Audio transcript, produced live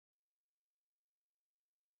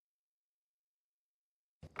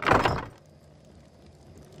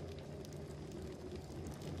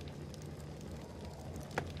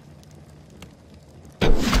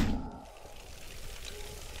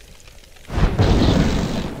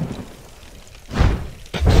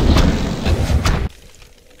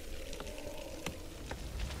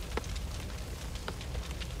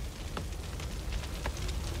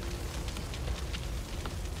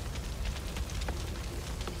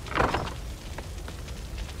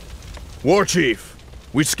War Chief,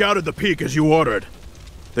 we scouted the peak as you ordered.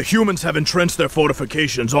 The humans have entrenched their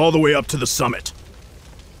fortifications all the way up to the summit.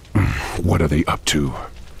 What are they up to?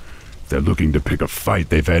 If they're looking to pick a fight,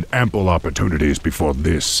 they've had ample opportunities before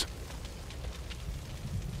this.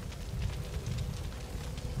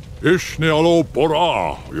 Ishnialo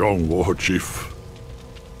Bora, young War Chief.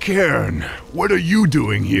 Cairn, what are you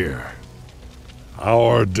doing here?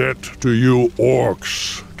 Our debt to you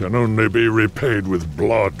orcs can only be repaid with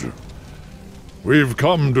blood. We've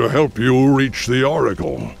come to help you reach the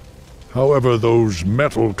Oracle. However, those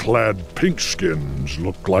metal-clad pinkskins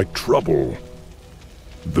look like trouble.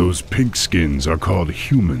 Those pinkskins are called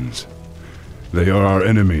humans. They are our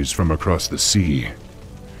enemies from across the sea.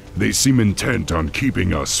 They seem intent on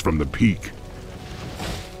keeping us from the peak.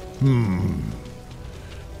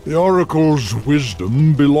 The Oracle's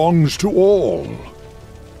wisdom belongs to all.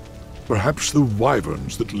 Perhaps the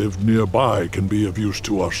wyverns that live nearby can be of use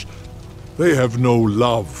to us. They have no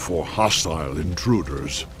love for hostile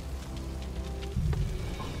intruders.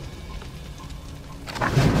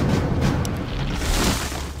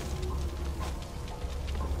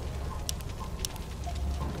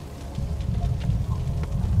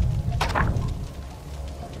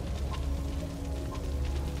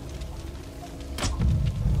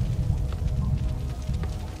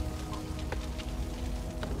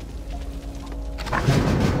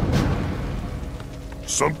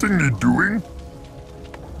 Something need doing?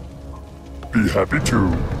 Be happy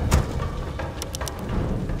to.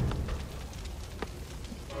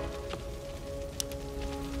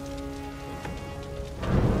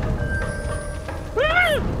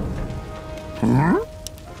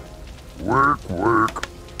 Work, work.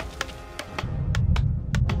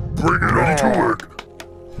 Bring it on. To work.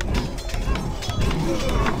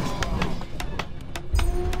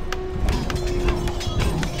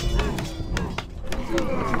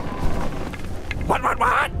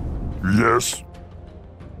 What? Yes.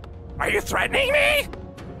 Are you threatening me?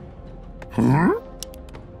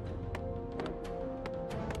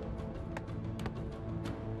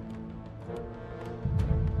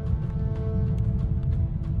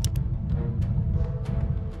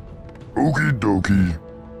 Okie dokie.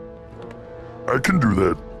 I can do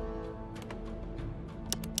that.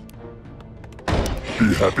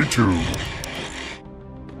 Be happy to.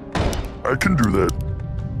 I can do that.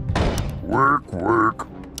 Work, work.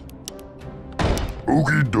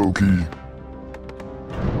 Okie dokie.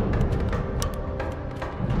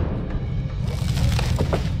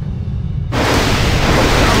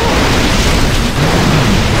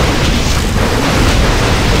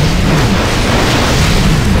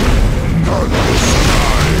 Not this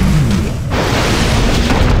time.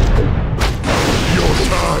 Your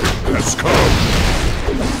time has come.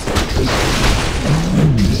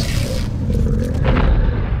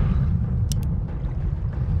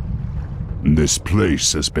 This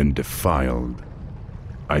place has been defiled.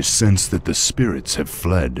 I sense that the spirits have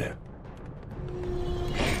fled.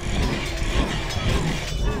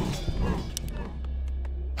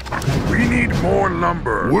 We need more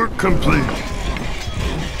lumber. Work complete.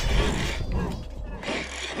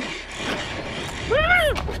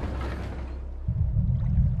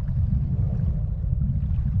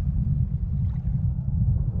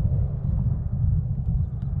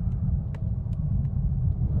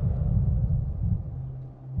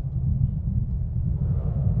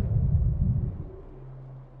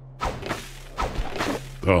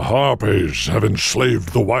 The Harpies have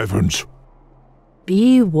enslaved the wyverns.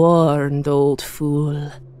 Be warned, old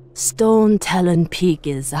fool. Stone Talon Peak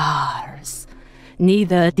is ours.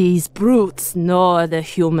 Neither these brutes nor the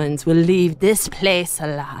humans will leave this place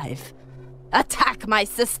alive. Attack my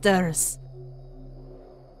sisters!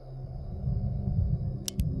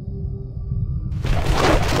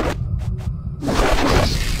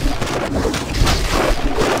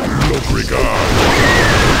 Look, regard.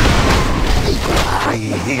 I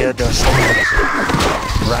hear the storm.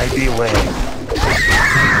 Right away.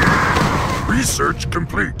 Research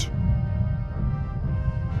complete.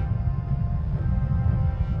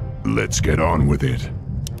 Let's get on with it.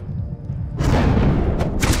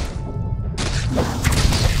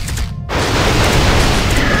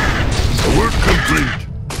 Work complete.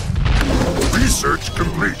 Research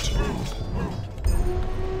complete.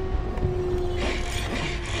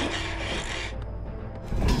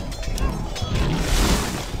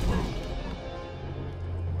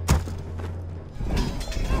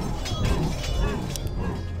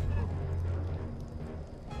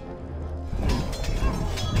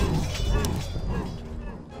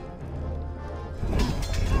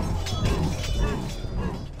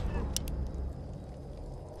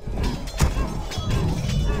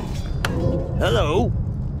 Hello.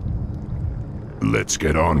 Let's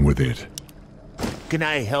get on with it. Can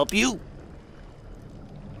I help you?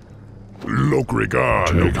 Lokrigar,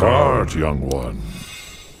 Take heart, young one.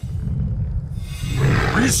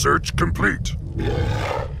 Research complete.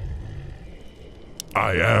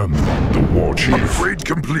 I am the war chief. Upgrade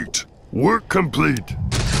complete. Work complete.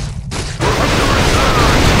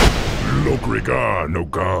 Lokrigar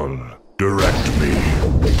Nogal, direct me.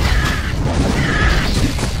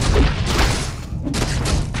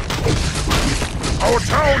 Our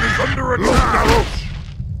town is under attack!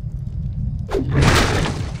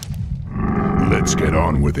 Let's get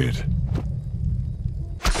on with it.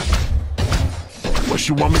 Where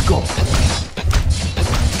you want me to go?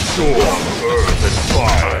 Sword, earth, and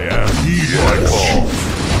fire. I am my chief.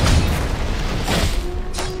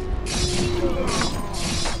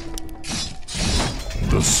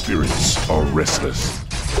 The spirits are restless.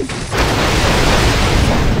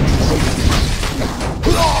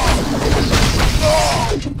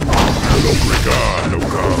 Lokrigar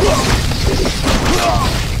Nogal.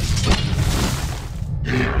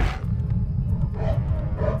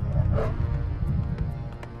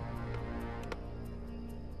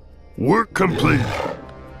 Work complete.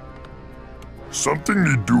 Something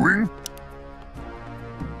need doing?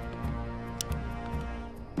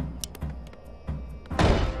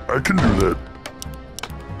 I can do that.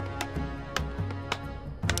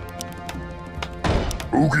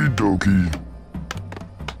 Okie dokie.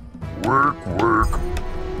 Work, work.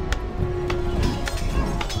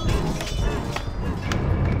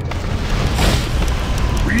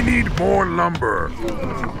 We need more lumber.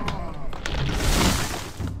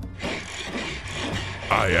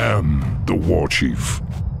 I am the war chief.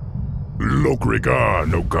 Lokrigar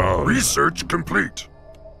Nogal. Research complete.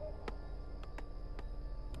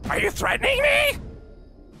 Are you threatening me?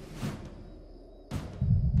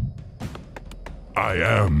 I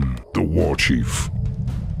am the war chief.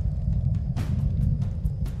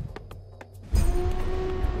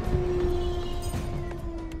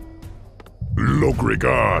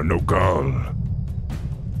 Lokrigar Nogal.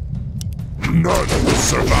 None will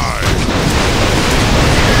survive.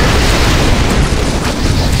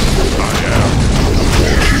 I am the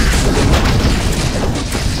war chief.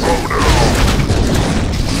 Oh no!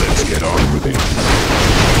 Let's get on with it.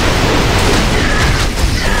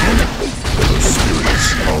 The spirits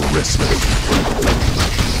are restless.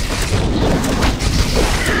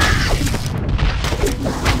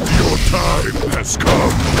 Your time has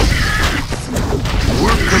come.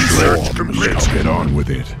 Work complete. Let's get on with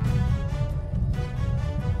it.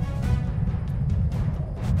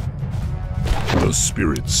 The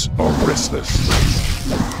spirits are restless.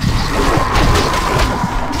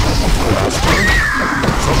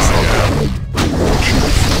 I am the war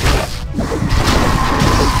chief.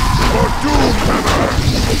 For doom, never!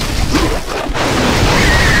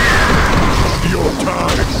 Your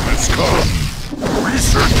time has come.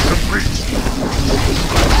 Research complete.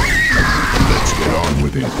 Let's get on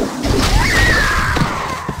with it.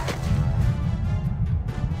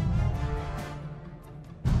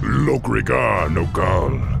 Lokrigar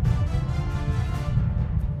Nogal.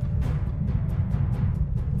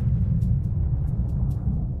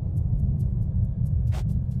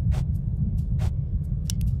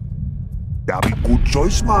 That'll be good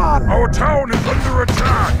choice, man. Our town is under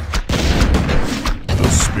attack! The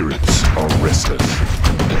spirits are restless.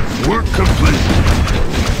 Work complete.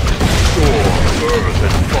 Sword, earth,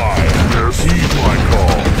 and fire. Yes. Heed my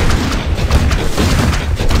call.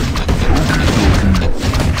 Okie dokie.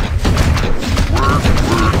 Work,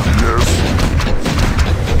 yes.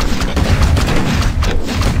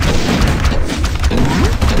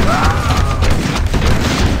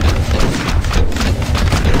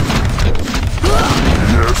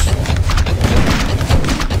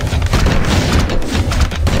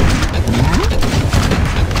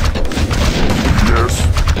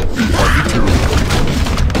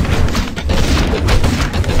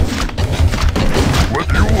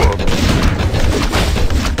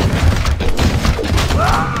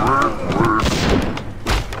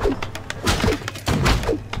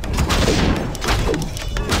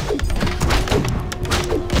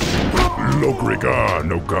 Lokrigar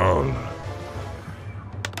Nogal.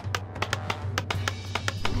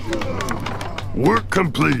 Work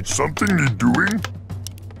complete. Something need doing?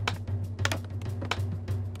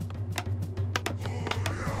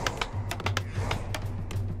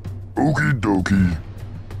 Okie dokie.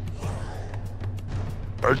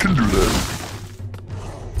 I can do that.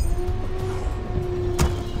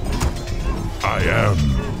 I am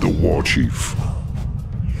the war chief.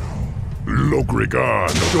 Lokrigar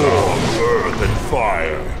Nogal. Earth and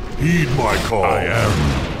fire. Heed my call. I am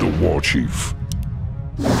the War Chief.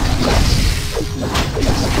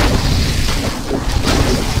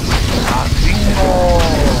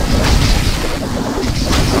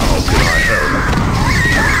 How can I help?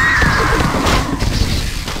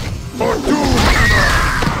 For doom hammer!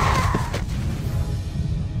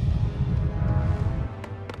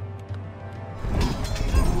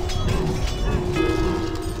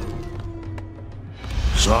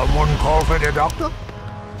 Someone call for the doctor?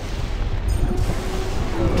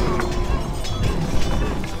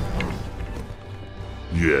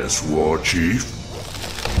 Yes, War Chief.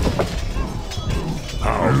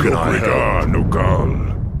 How can I help? Nugal.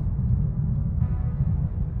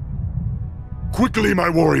 Quickly, my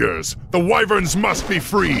warriors! The wyverns must be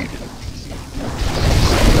freed!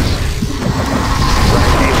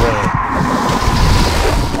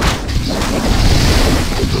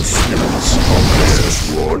 The spirits of this,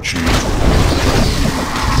 War Chief.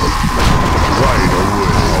 Right away.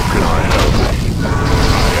 How can I help?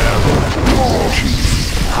 I am the War Chief.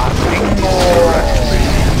 Direct me.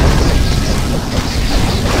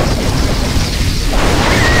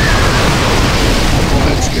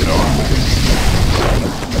 Let's get on with it.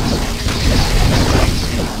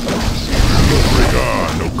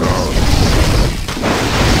 Regard, no God.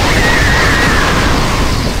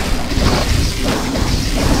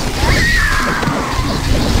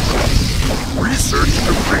 Research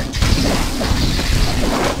complete.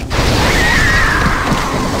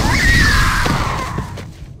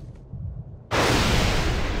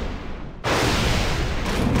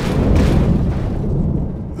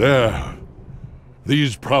 There.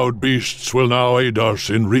 These proud beasts will now aid us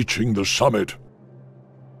in reaching the summit.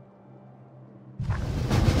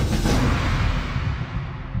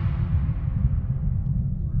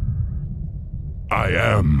 I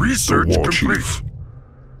am Research the War complete. Chief.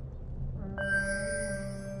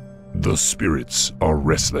 The spirits are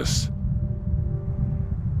restless.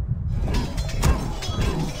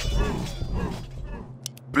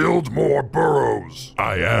 Build more burrows.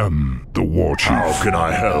 I am the War Chief. How can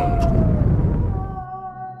I help?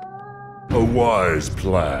 A wise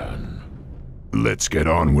plan. Let's get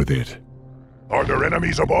on with it. Are there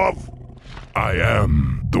enemies above? I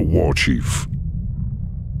am the War Chief.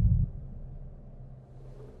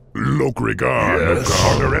 Lokrigar, Yes.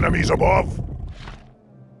 Are there enemies above?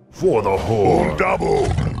 For the whole double.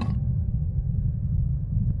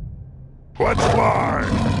 What's mine?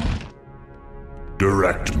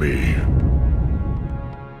 Direct me.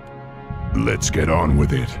 Let's get on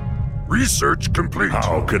with it. Research complete.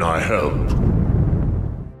 How can I help?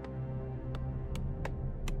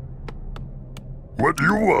 What do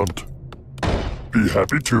you want? Be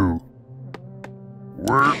happy to.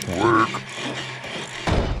 Work, work.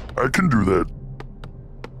 I can do that.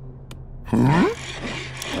 Huh?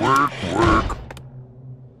 Work, work.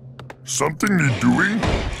 Something need doing?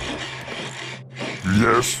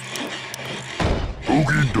 Yes.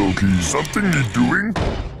 Okie dokie. Something need doing?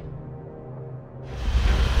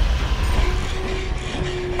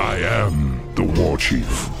 I am the War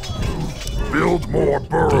Chief. Build more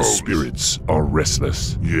burrows. The spirits are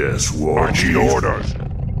restless. Yes, War Chief. Orders.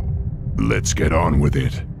 Let's get on with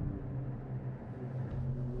it.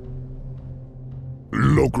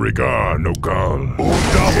 Lokrigar Nogal.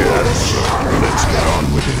 Yes. Let's get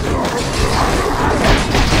on with it.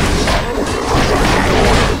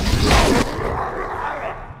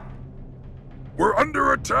 We're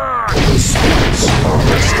under attack! The spirits are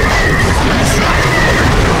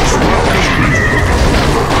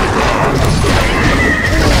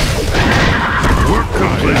Work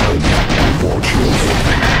complete. War Chief.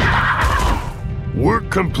 Work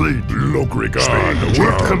complete. Lokrigar Nogal.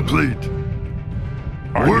 Work complete.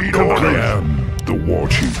 Work I complete. am the War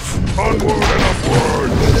Chief. Onward and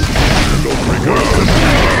upward. Lokrigar.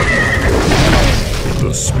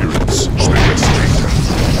 The spirits are resting.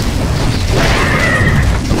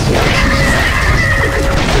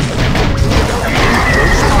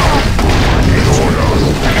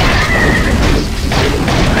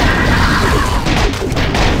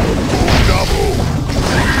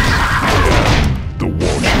 The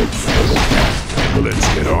War Chief. Let's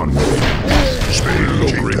get on with it.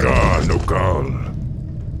 Lokrigar Nogal.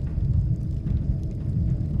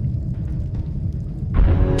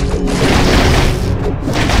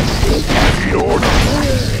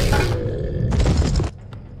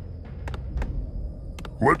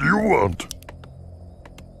 What do you want?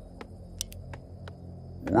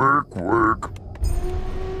 Work, work.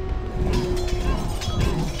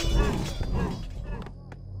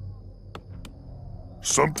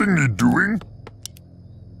 Something need doing?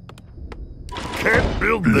 Can't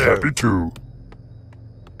build that. Be happy to.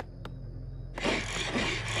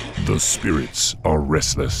 The spirits are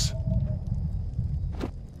restless.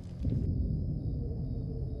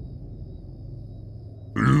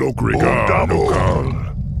 Lokrigar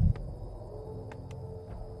Nukal.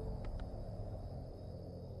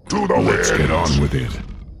 To the Let's get on with it.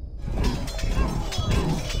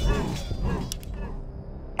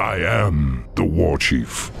 I am the war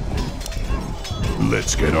chief.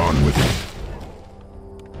 Let's get on with it.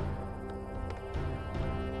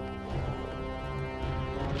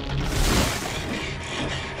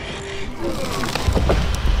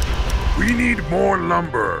 We need more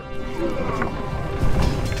lumber.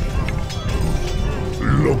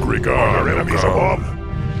 Lokrigar enemies above.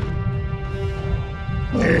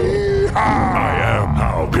 I am.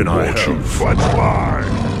 How can I help? Let's fly.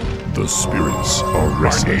 The spirits are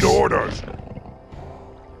restless. I need orders.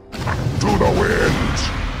 To the winds.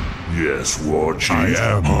 Yes, war chief. I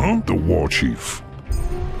am the war chief.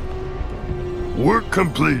 Work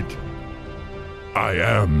complete. I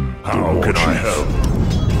am. How can I help?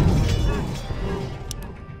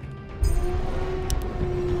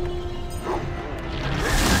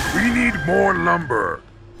 We need more lumber.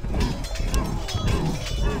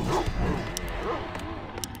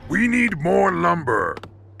 We need more lumber.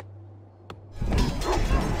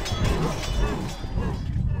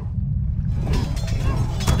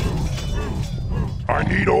 I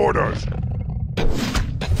need orders.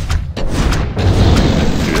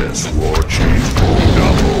 Yes, war chief.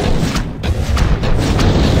 Double.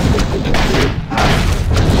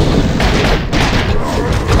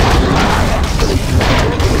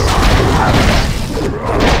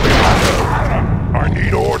 I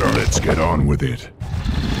need order. Let's get on with it.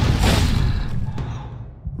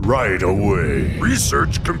 Right away.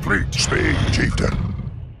 Research complete. Speak, chieftain.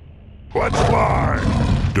 Let's fly.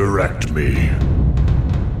 Direct me.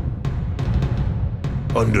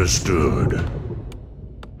 Understood.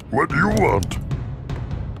 What do you want?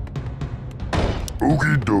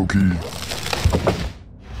 Okie dokie.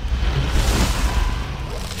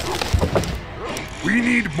 We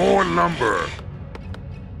need more lumber.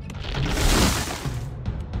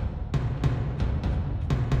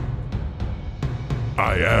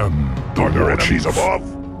 I am the Are there war enemies chief. above?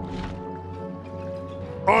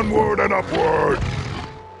 Onward and upward.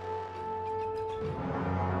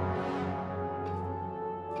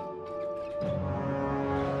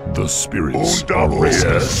 The spirits are Double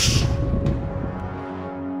restless. yes.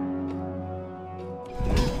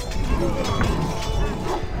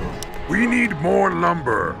 We need more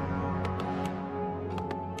lumber.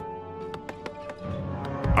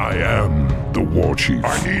 I am the war chief.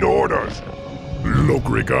 I need orders.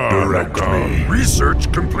 Lokrigar. Direct me.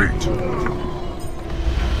 Research complete.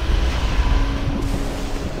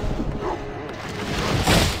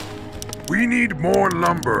 We need more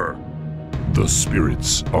lumber. The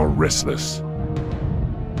spirits are restless.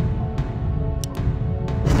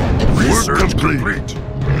 Research complete.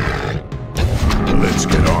 Let's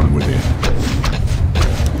get on with it.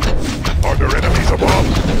 Are there enemies above?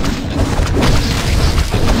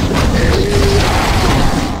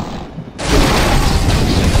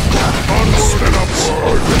 Onward and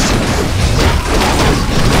upward.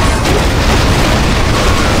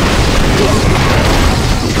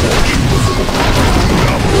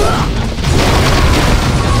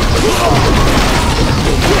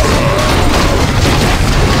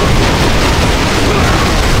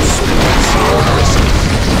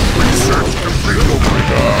 Research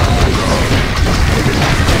complete.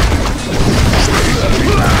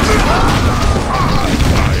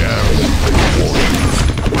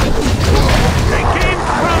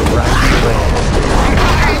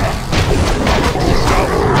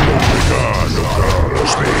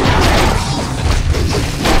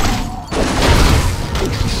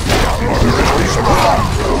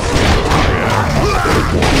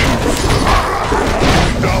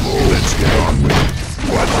 Let's get on with it.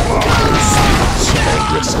 The spirits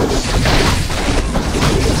are restless.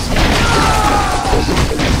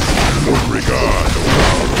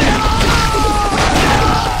 Lokrigar.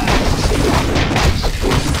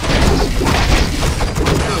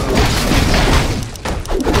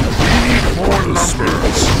 More The lumber.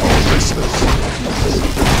 spirits are restless.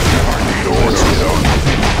 I need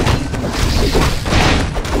orders.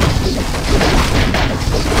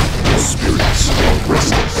 The spirits are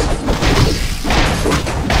restless.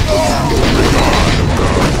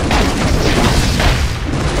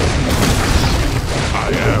 I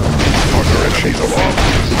am. Are there enemies above?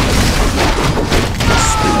 The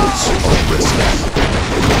spirits are restless.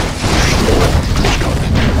 Storm is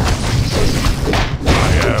coming. I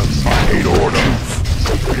am. I need order.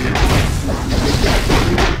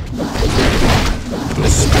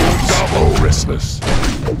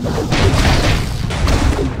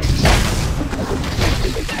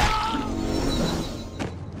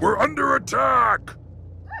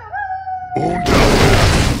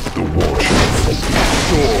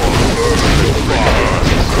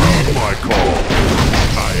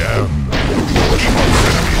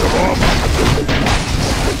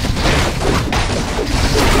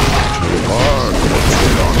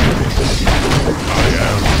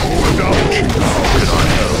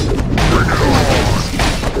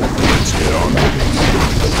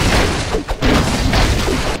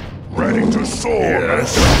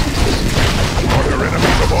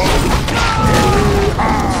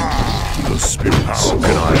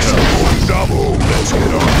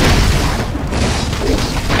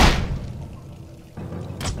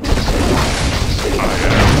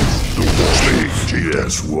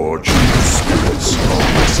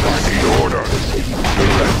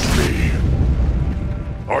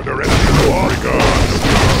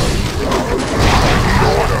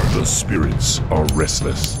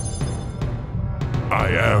 restless. I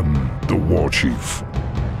am the war chief.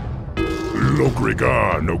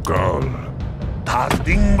 Lokrigar Nogal.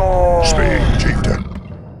 Tardingo! Speak, chieftain.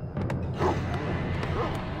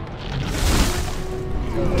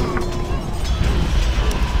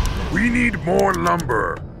 We need more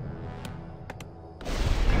lumber.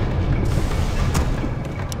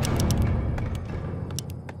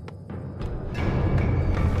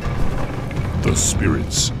 The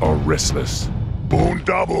spirits are restless.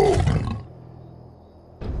 Boondabo!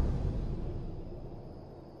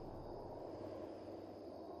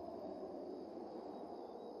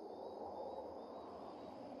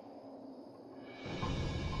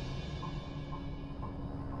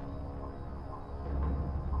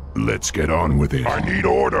 Let's get on with it. I need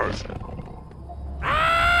orders.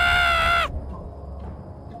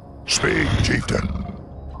 Speak, chieftain.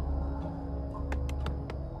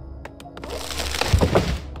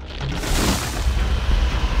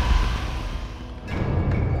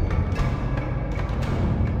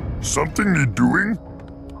 Something need doing?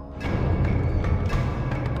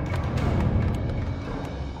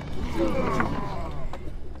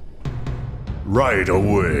 Right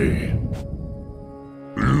away.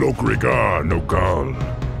 Lokrigar Nogal.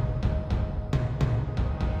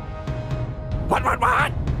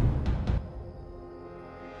 What?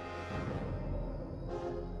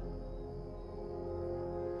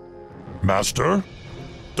 Master?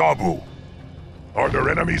 Dabu! Are there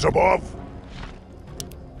enemies above?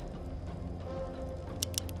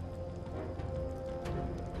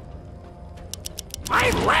 I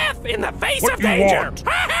laugh in the face What of you danger! want?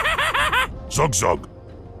 Zug.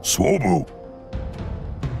 Swobu.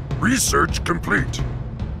 Research complete.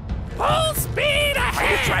 Full speed ahead!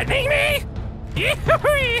 Are you threatening me?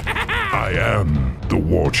 I am the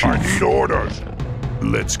war chief. I need orders.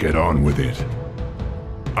 Let's get on with it.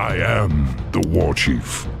 I am the war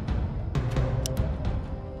chief.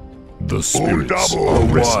 The spirits Boondabo. are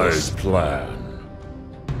A restless. plan.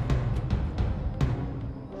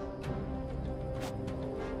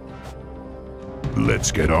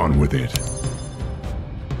 Let's get on with it.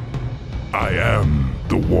 I am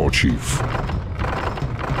the war chief.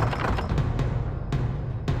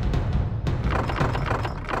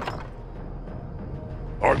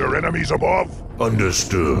 Are there enemies above?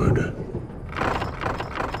 Understood.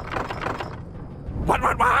 What?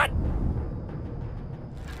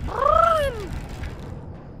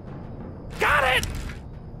 Got it!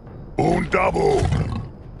 Boondabo.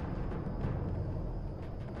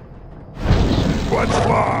 What's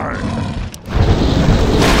mine?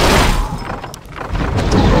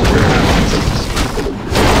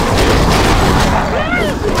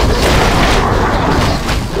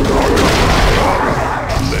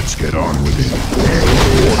 Let's get on with it.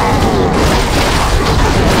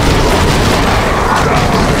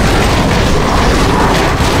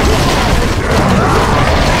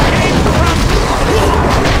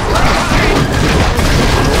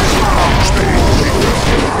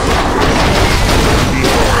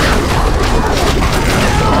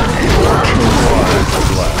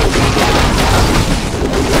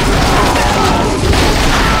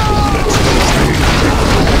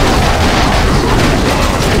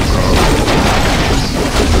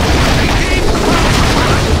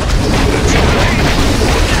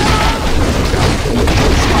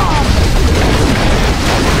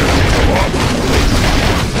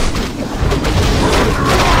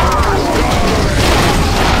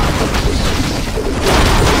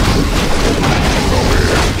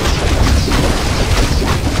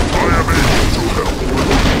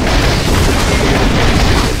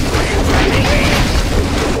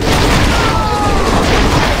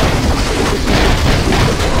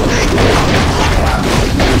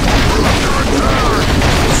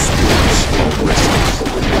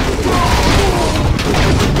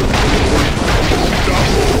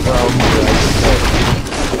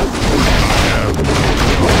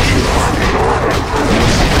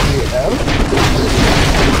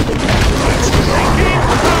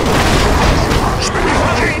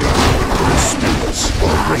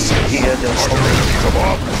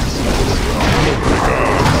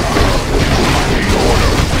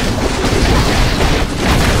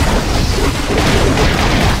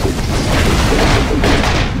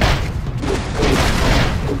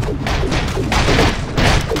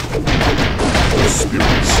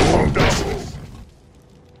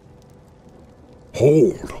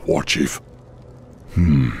 Hold, War Chief.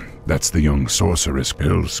 That's the young sorceress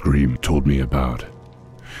Scream told me about.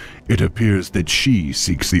 It appears that she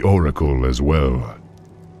seeks the Oracle as well.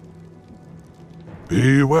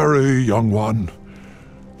 Be wary, young one.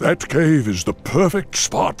 That cave is the perfect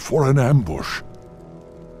spot for an ambush.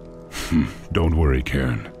 Don't worry,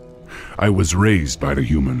 Cairn. I was raised by the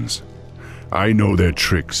humans. I know their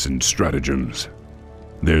tricks and stratagems.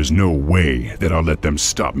 There's no way that I'll let them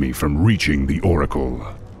stop me from reaching the Oracle.